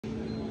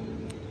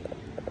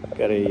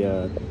Got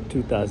a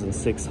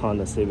 2006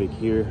 Honda Civic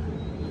here.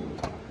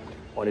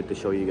 Wanted to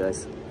show you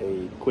guys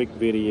a quick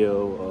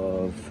video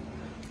of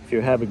if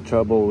you're having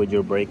trouble with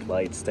your brake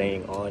light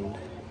staying on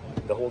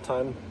the whole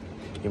time,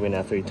 even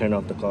after you turn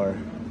off the car.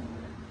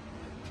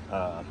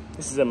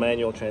 This is a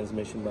manual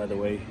transmission, by the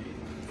way.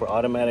 For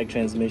automatic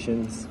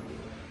transmissions,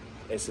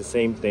 it's the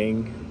same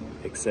thing,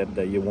 except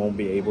that you won't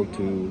be able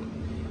to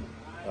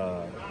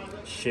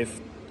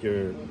shift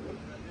the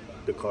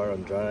car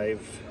on drive.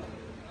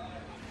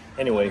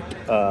 Anyway,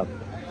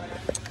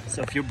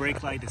 so if your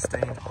brake light is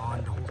staying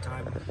on the whole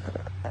time,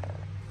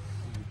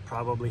 you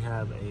probably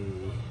have a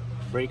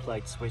brake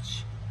light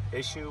switch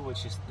issue,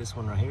 which is this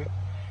one right here.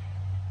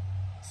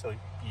 So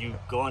you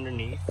go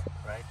underneath,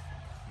 right?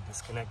 You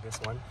disconnect this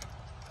one.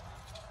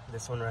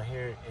 This one right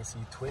here is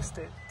you twist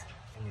it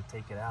and you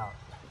take it out.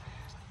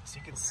 So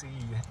you can see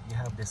you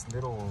have this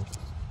little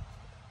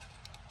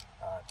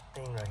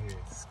thing right here.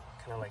 It's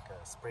kind of like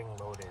a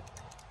spring-loaded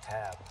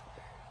tab.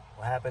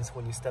 What happens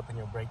when you step on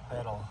your brake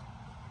pedal,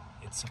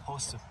 it's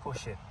supposed to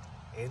push it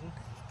in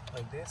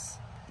like this.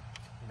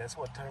 And that's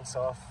what turns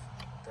off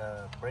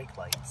the brake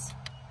lights,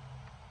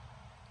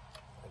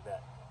 like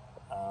that.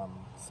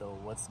 So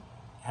what's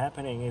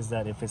happening is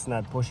that if it's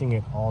not pushing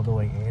it all the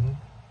way in,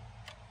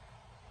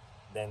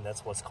 then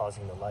that's what's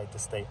causing the light to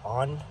stay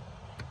on.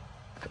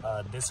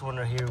 This one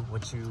right here,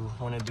 what you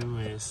want to do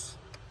is,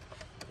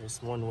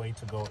 there's one way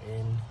to go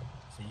in.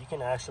 So you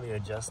can actually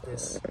adjust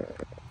this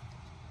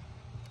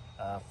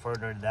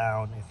further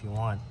down if you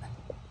want.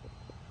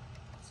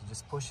 So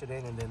just push it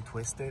in and then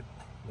twist it,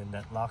 then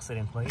that locks it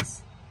in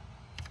place.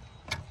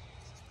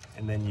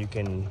 And then you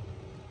can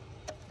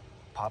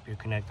pop your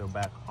connector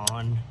back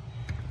on.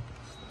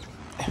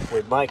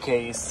 With my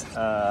case,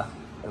 the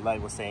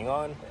light was staying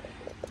on.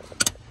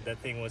 That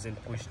thing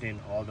wasn't pushed in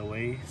all the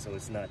way, so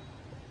it's not,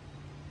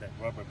 that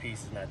rubber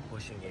piece is not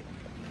pushing it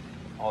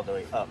all the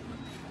way up.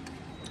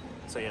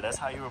 So yeah, that's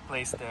how you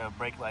replace the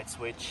brake light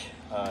switch.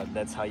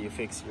 That's how you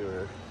fix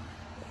your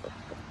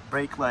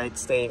brake light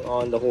staying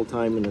on the whole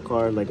time in the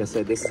car. Like I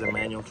said, this is a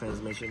manual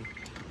transmission.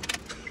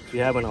 If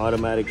you have an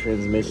automatic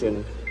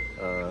transmission,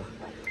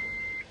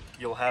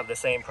 you'll have the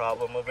same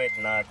problem with it,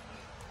 not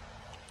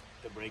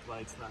the brake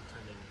light's not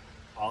turning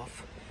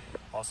off.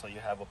 Also, you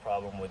have a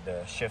problem with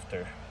the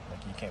shifter.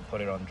 Like, you can't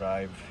put it on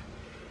drive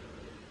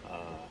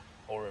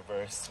or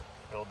reverse.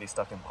 It'll be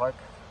stuck in park.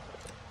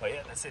 But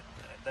yeah, that's it.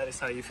 That is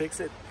how you fix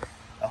it.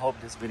 I hope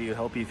this video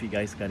helped you. If you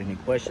guys got any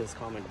questions,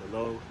 comment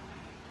below.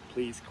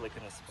 Please click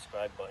on the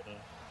subscribe button.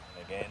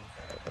 And again,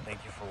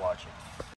 thank you for watching.